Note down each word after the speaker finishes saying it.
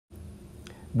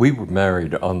We were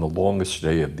married on the longest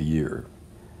day of the year,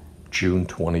 June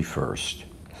 21st,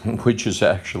 which is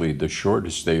actually the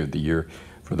shortest day of the year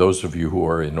for those of you who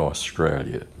are in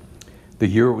Australia. The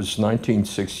year was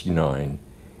 1969,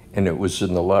 and it was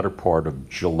in the latter part of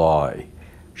July,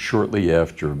 shortly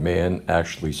after man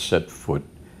actually set foot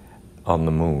on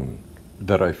the moon,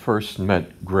 that I first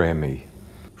met Grammy.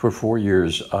 For 4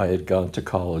 years, I had gone to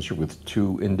college with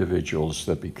two individuals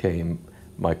that became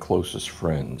my closest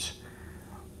friends.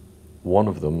 One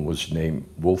of them was named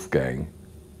Wolfgang,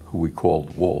 who we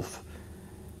called Wolf,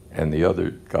 and the other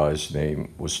guy's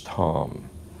name was Tom,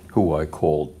 who I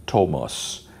called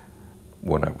Thomas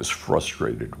when I was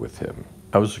frustrated with him.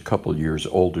 I was a couple years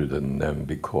older than them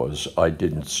because I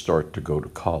didn't start to go to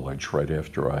college right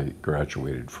after I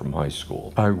graduated from high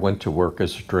school. I went to work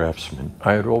as a draftsman.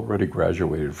 I had already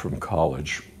graduated from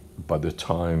college by the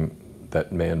time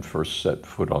that man first set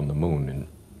foot on the moon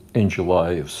in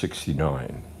July of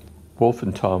 '69. Wolf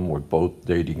and Tom were both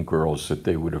dating girls that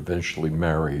they would eventually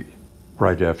marry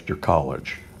right after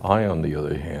college. I, on the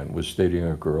other hand, was dating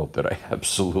a girl that I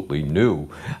absolutely knew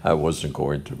I wasn't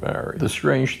going to marry. The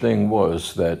strange thing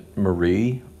was that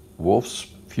Marie, Wolf's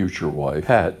future wife,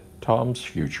 Pat, Tom's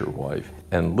future wife,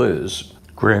 and Liz,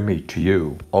 Grammy to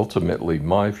you, ultimately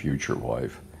my future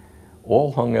wife,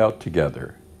 all hung out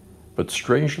together. But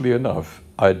strangely enough,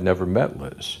 I'd never met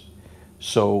Liz.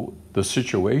 So the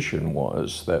situation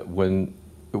was that when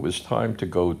it was time to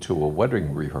go to a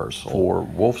wedding rehearsal for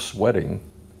Wolf's wedding,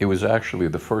 it was actually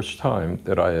the first time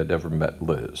that I had ever met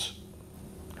Liz,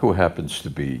 who happens to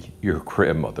be your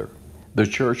grandmother. The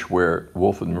church where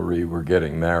Wolf and Marie were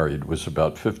getting married was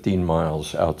about 15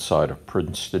 miles outside of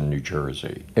Princeton, New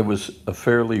Jersey. It was a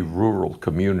fairly rural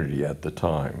community at the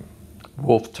time.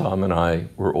 Wolf, Tom, and I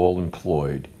were all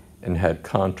employed and had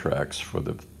contracts for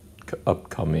the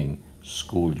upcoming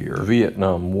school year. The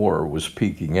Vietnam War was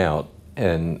peaking out,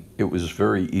 and it was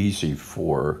very easy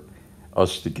for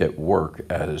us to get work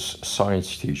as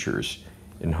science teachers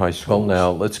in high school. Well,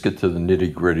 now let's get to the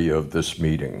nitty-gritty of this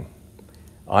meeting.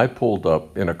 I pulled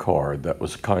up in a car that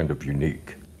was kind of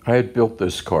unique. I had built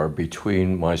this car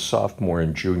between my sophomore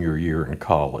and junior year in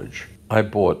college. I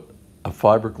bought a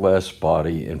fiberglass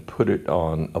body and put it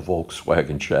on a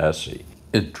Volkswagen chassis.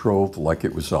 It drove like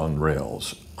it was on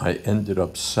rails. I ended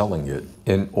up selling it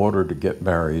in order to get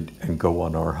married and go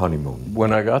on our honeymoon.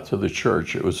 When I got to the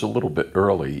church, it was a little bit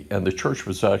early, and the church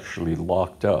was actually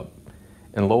locked up.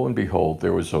 And lo and behold,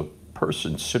 there was a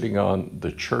person sitting on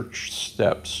the church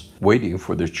steps waiting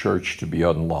for the church to be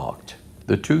unlocked.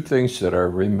 The two things that I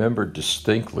remember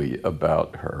distinctly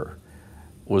about her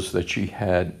was that she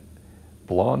had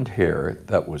blonde hair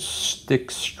that was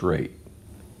stick straight.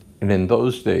 And in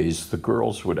those days, the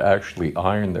girls would actually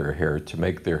iron their hair to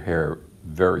make their hair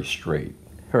very straight.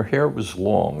 Her hair was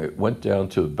long. It went down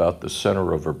to about the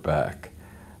center of her back.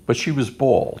 But she was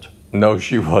bald. No,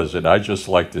 she wasn't. I just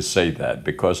like to say that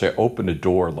because I open a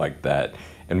door like that,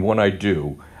 and when I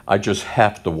do, I just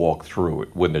have to walk through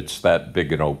it when it's that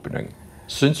big an opening.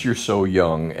 Since you're so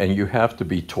young and you have to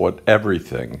be taught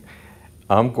everything,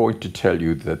 I'm going to tell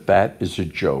you that that is a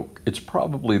joke. It's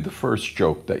probably the first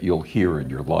joke that you'll hear in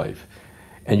your life.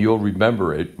 And you'll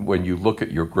remember it when you look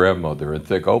at your grandmother and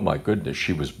think, oh my goodness,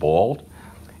 she was bald?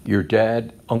 Your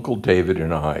dad, Uncle David,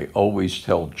 and I always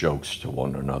tell jokes to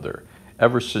one another,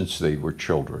 ever since they were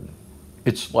children.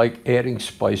 It's like adding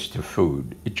spice to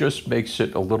food. It just makes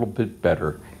it a little bit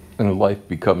better, and life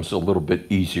becomes a little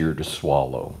bit easier to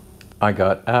swallow. I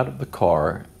got out of the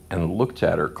car and looked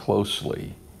at her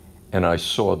closely, and I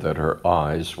saw that her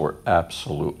eyes were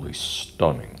absolutely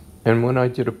stunning. And when I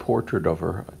did a portrait of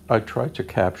her, I tried to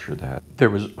capture that. There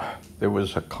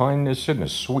was a kindness and a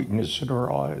sweetness in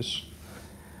her eyes.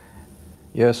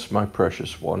 Yes, my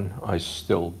precious one, I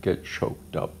still get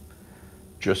choked up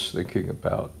just thinking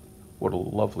about what a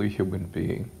lovely human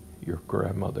being your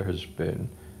grandmother has been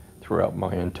throughout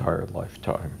my entire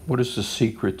lifetime. What is the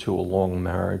secret to a long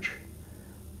marriage?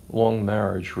 Long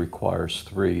marriage requires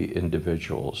 3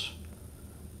 individuals: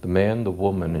 the man, the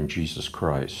woman, and Jesus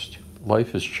Christ.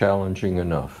 Life is challenging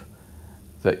enough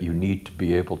that you need to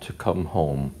be able to come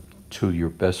home to your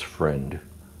best friend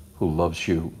who loves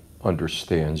you,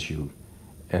 understands you,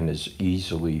 and is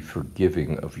easily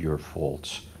forgiving of your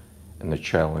faults and the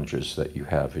challenges that you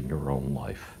have in your own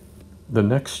life. The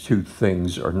next 2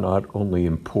 things are not only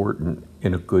important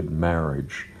in a good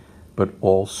marriage, but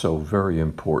also very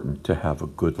important to have a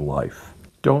good life.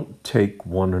 Don't take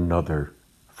one another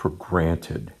for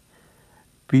granted.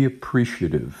 Be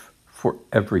appreciative for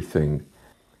everything.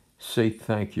 Say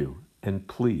thank you and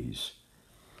please.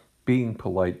 Being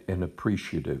polite and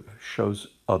appreciative shows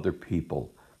other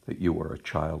people that you are a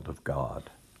child of God.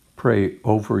 Pray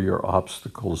over your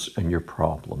obstacles and your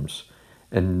problems,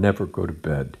 and never go to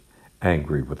bed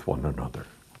angry with one another.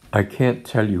 I can't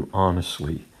tell you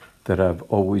honestly that I've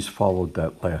always followed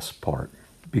that last part,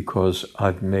 because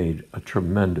I've made a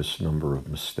tremendous number of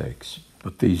mistakes.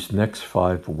 But these next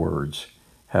 5 words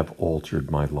have altered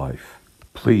my life.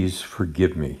 Please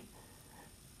forgive me.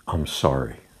 I'm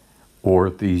sorry.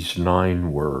 Or these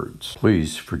 9 words.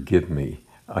 Please forgive me.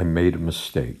 I made a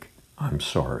mistake. I'm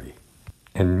sorry.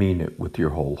 And mean it with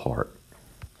your whole heart.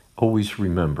 Always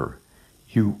remember,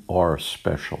 you are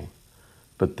special.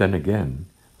 But then again,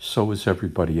 so is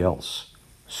everybody else.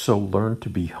 So learn to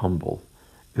be humble.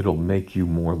 It'll make you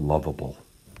more lovable.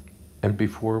 And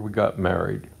before we got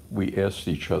married, we asked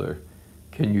each other,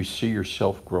 can you see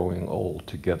yourself growing old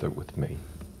together with me?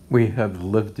 We have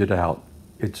lived it out.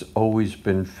 It's always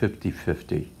been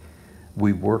 50-50.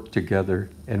 We worked together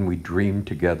and we dreamed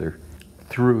together.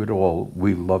 Through it all,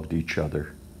 we loved each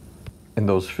other. And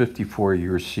those 54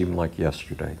 years seem like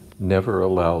yesterday. Never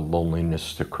allow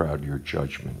loneliness to crowd your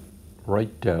judgment.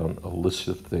 Write down a list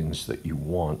of things that you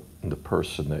want in the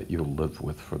person that you'll live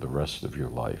with for the rest of your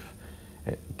life.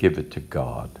 And give it to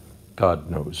God. God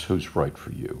knows who's right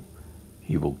for you.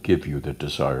 He will give you the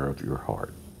desire of your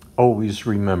heart. Always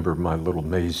remember, my little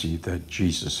Maisie, that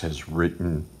Jesus has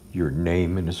written your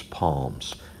name in his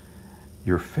palms.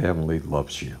 Your family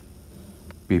loves you.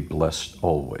 Be blessed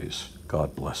always.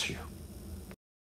 God bless you.